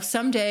 because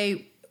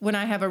someday when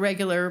I have a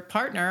regular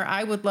partner,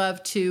 I would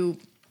love to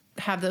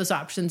have those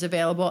options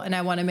available, and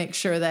I want to make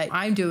sure that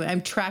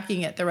I'm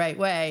tracking it the right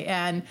way.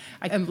 And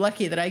I'm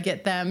lucky that I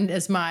get them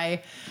as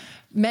my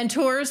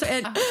mentors.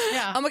 And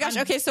oh my gosh.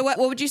 Okay. So what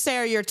would you say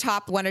are your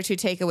top 1 or 2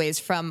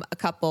 takeaways from a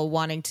couple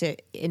wanting to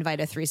invite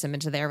a threesome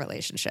into their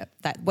relationship?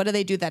 What do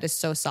they do that is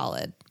so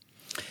solid?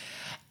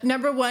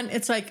 Number 1,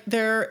 it's like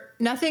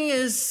nothing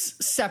is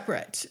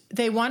separate.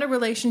 They want a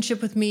relationship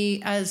with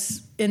me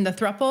as in the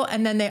throuple,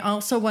 and then they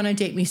also want to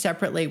date me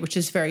separately, which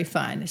is very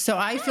fun. So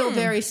I feel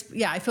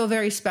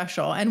very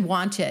special and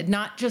wanted,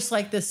 not just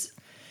like this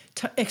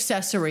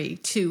accessory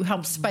to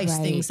help spice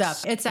things up.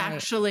 It's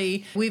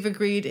actually, we've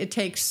agreed it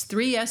takes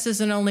 3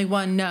 yeses and only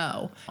 1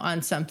 no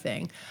on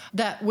something,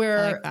 that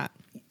we're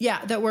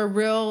that we're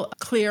real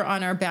clear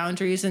on our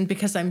boundaries. And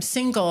because I'm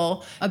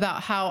single,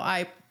 about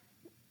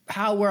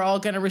how we're all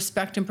going to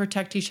respect and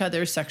protect each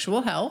other's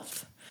sexual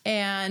health.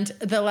 And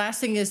the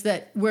last thing is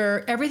that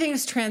everything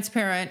is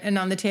transparent and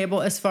on the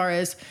table, as far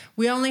as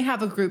we only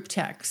have a group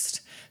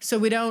text. So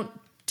we don't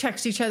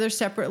text each other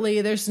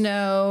separately. There's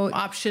no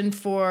option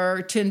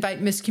to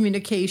invite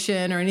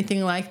miscommunication or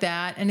anything like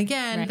that. And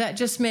again, that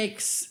just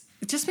makes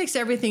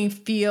everything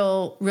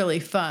feel really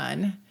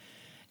fun.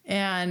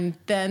 And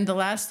then the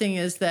last thing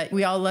is that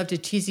we all love to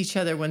tease each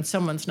other when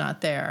someone's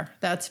not there.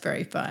 That's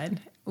very fun.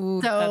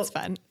 Ooh, so that's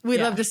fun. We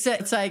love to sit.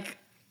 It's like,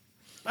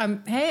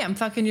 hey, I'm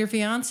fucking your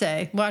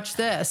fiance. Watch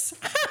this.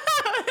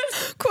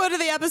 Quote of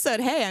the episode.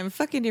 Hey, I'm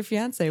fucking your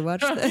fiance.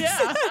 Watch this.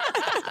 Yeah.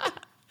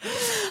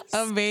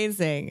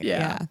 Amazing.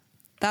 Yeah.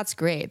 That's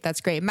great.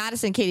 That's great.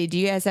 Madison, Katie, do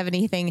you guys have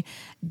anything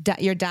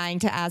you're dying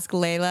to ask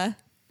Layla?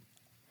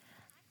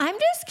 I'm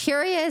just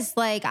curious.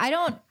 Like,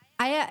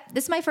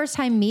 this is my first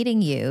time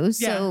meeting you.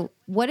 So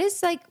what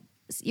is like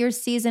your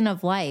season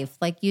of life?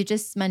 Like, you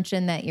just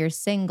mentioned that you're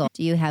single.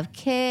 Do you have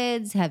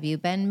kids? Have you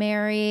been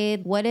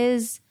married? What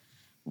is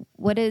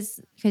what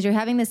is, because you're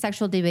having the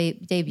sexual debut,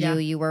 Yeah.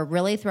 you were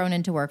really thrown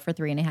into work for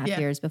 3.5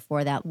 years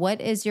before that. What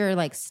is your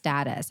like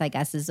status? I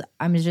guess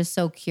I'm just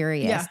so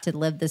curious to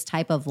live this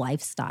type of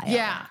lifestyle.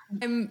 Yeah.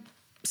 I'm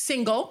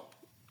single.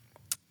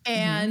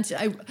 And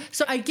I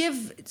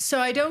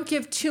don't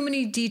give too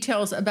many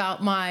details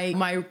about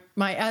my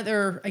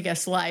other, I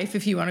guess, life,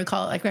 if you want to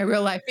call it like my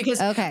real life, because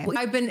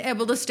I've been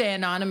able to stay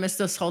anonymous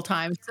this whole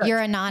time. So, you're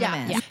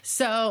anonymous. Yeah.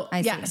 So,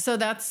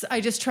 so I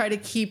just try to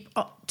keep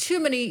too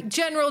many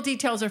general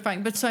details are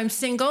fine. But so I'm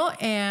single,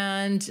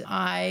 and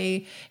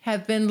I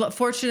have been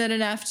fortunate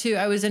enough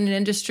I was in an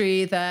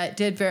industry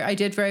that I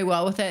did very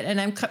well with it, and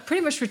I'm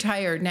pretty much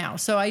retired now.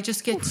 So I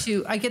just get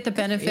I get the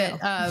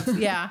benefit of,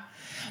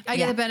 I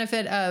get the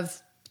benefit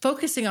of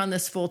focusing on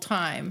this full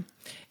time.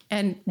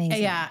 And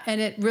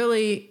and it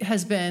really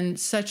has been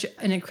such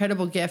an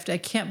incredible gift. I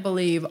can't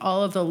believe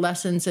all of the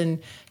lessons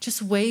and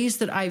just ways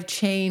that I've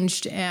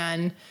changed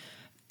and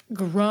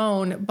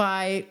grown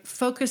by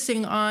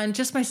focusing on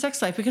just my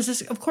sex life,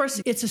 because of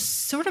course it's a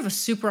sort of a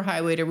super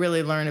highway to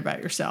really learn about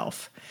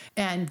yourself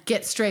and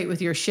get straight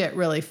with your shit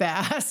really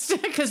fast,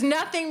 because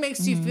nothing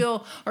makes you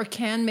feel or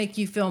can make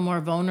you feel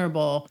more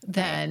vulnerable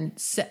than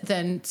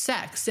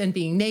sex and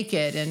being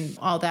naked and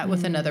all that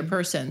with another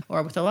person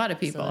or with a lot of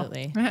people.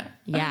 Absolutely.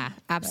 Yeah,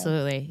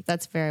 absolutely.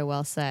 That's very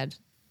well said.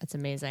 That's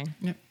amazing.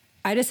 Yep.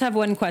 I just have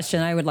one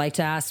question I would like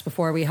to ask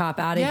before we hop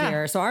out of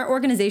here. So our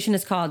organization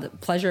is called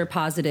Pleasure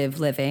Positive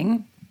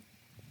Living.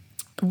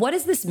 What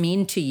does this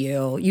mean to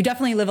you? You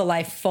definitely live a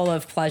life full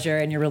of pleasure,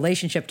 and your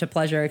relationship to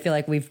pleasure, I feel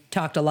like we've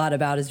talked a lot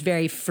about, is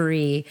very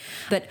free.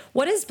 But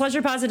what does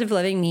pleasure positive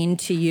living mean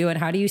to you, and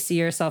how do you see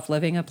yourself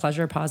living a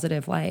pleasure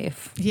positive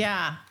life?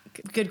 Yeah,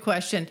 good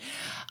question.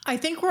 I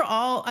think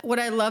what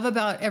I love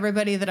about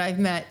everybody that I've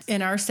met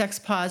in our sex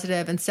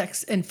positive and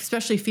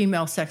especially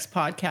female sex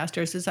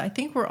podcasters, is I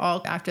think we're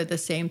all after the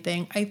same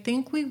thing. I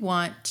think we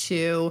want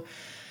to,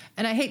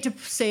 and I hate to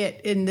say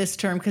it in this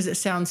term because it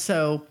sounds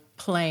so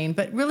plain,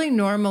 but really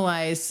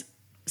normalize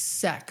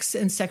sex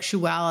and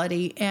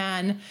sexuality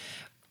and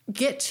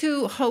get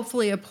to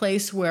hopefully a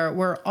place where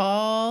we're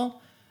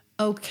all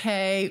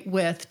okay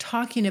with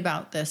talking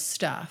about this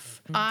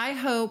stuff. I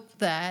hope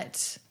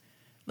that,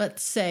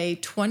 let's say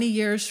 20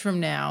 years from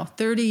now,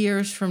 30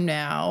 years from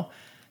now,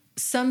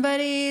 some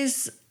young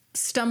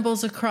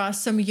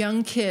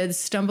kids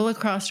stumble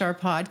across our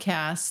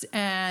podcast,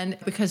 and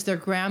because their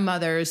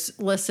grandmothers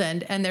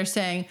listened and they're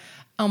saying,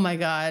 oh my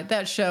God,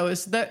 that show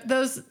is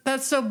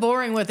that's so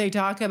boring what they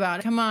talk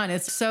about. Come on,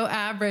 it's so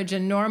average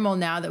and normal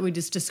now that we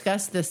just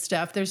discuss this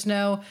stuff. There's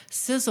no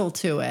sizzle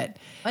to it.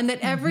 And that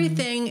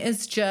everything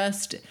is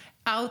just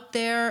out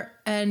there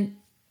and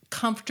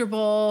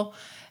comfortable,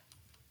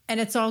 and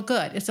it's all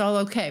good. It's all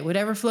okay.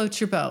 Whatever floats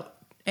your boat.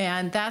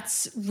 And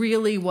that's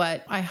really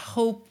what I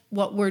hope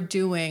what we're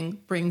doing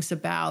brings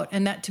about.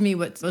 And that to me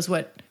was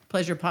what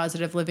pleasure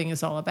positive living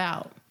is all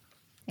about.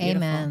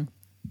 Amen.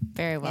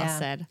 Very well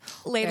said.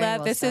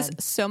 Layla, this is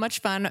so much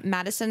fun.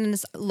 Madison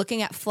is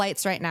looking at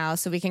flights right now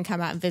so we can come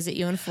out and visit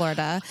you in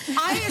Florida.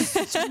 I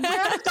swear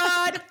to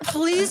God,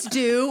 please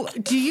do.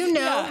 Do you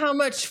know how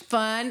much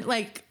fun,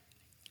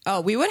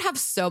 oh, we would have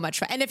so much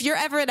fun. And if you're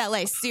ever in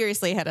LA,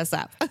 seriously hit us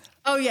up.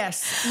 Oh,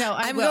 yes. No,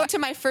 I'm going to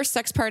my first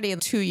sex party in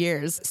 2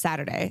 years,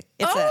 Saturday.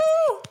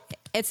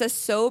 It's a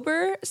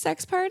sober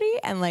sex party,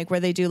 and where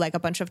they do a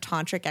bunch of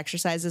tantric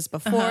exercises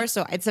before.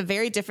 So it's a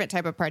very different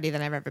type of party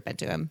than I've ever been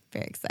to. I'm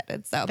very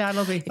excited. So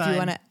that'll be fun. If you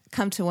want to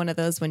come to one of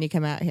those when you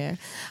come out here.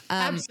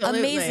 Absolutely.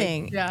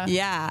 Amazing.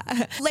 Yeah.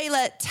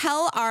 Layla,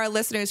 tell our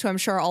listeners, who I'm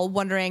sure are all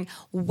wondering,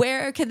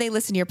 where can they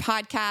listen to your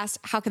podcast?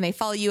 How can they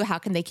follow you? How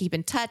can they keep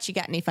in touch? You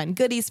got any fun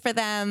goodies for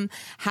them?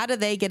 How do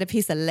they get a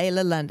piece of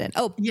Layla London?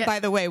 Oh, by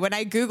the way, when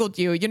I Googled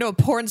you, a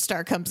porn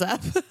star comes up.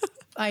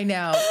 I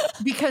know,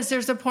 because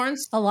there's a porn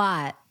star. A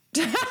lot.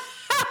 I know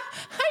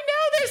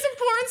there's a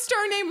porn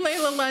star named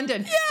Layla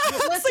London. Yeah,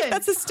 listen,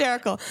 that's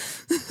hysterical.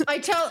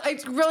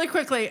 Really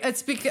quickly,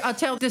 I'll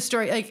tell this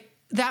story.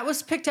 That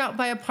was picked out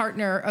by a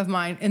partner of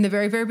mine in the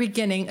very, very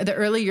beginning, the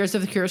early years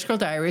of the Curious Girl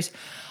Diaries.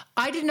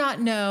 I did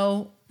not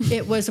know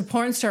it was a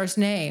porn star's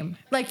name.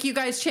 You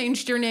guys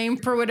changed your name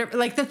for whatever,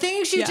 the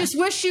things you just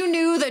wish you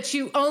knew that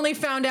you only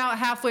found out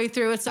halfway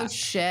through. It's so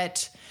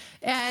shit.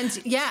 And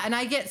and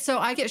I get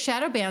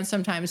shadow banned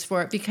sometimes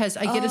for it because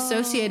I get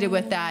associated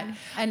with that.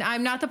 And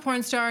I'm not the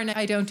porn star, and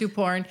I don't do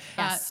porn.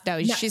 Yes,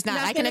 no, she's not.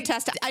 I can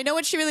attest. I know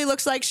what she really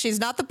looks like. She's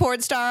not the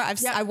porn star.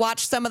 I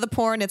watched some of the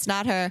porn. It's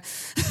not her.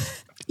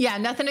 Yeah,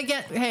 nothing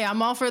against. Hey,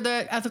 I'm all for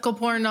the ethical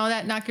porn and all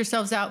that. Knock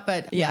yourselves out,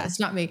 but it's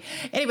not me.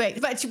 Anyway,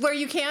 but where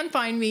you can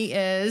find me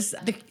is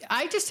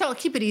I just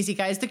keep it easy,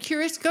 guys.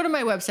 Go to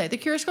my website,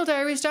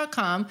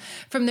 thecuriousgirldiaries.com.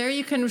 From there,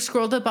 you can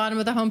scroll to the bottom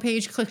of the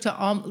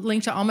homepage,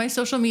 link to all my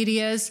social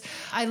medias.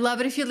 I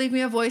love it if you leave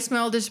me a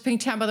voicemail. There's a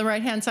pink tab on the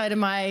right hand side of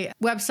my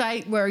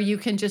website where you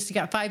can you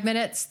got 5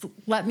 minutes.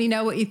 Let me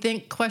know what you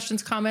think.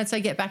 Questions, comments. I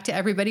get back to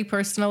everybody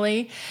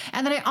personally.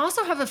 And then I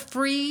also have a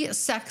free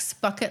sex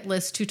bucket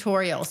list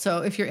tutorial.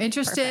 So if you're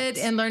interested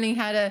in learning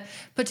how to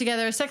put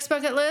together a sex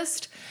bucket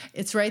list,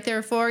 it's right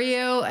there for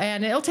you.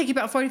 And it'll take you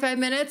about 45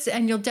 minutes,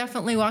 and you'll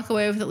definitely walk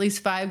away with at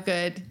least 5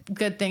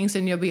 good things,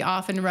 and you'll be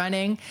off and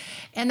running.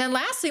 And then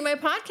lastly, my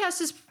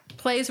podcast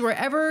plays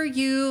wherever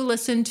you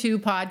listen to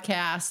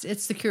podcasts.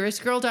 It's the Curious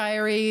Girl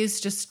Diaries.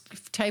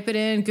 Just type it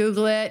in,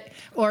 Google it,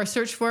 or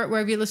search for it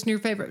wherever you listen to your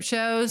favorite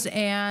shows.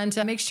 And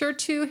make sure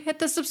to hit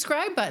the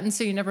subscribe button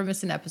so you never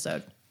miss an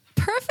episode.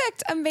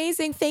 Perfect.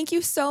 Amazing. Thank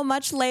you so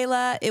much,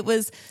 Layla. It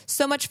was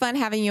so much fun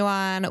having you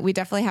on. We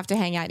definitely have to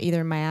hang out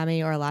either in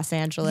Miami or Los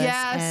Angeles.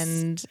 Yes.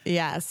 And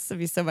yes, it'd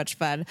be so much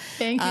fun.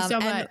 Thank you so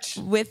much.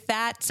 With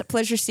that,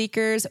 pleasure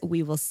seekers,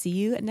 we will see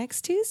you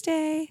next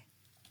Tuesday.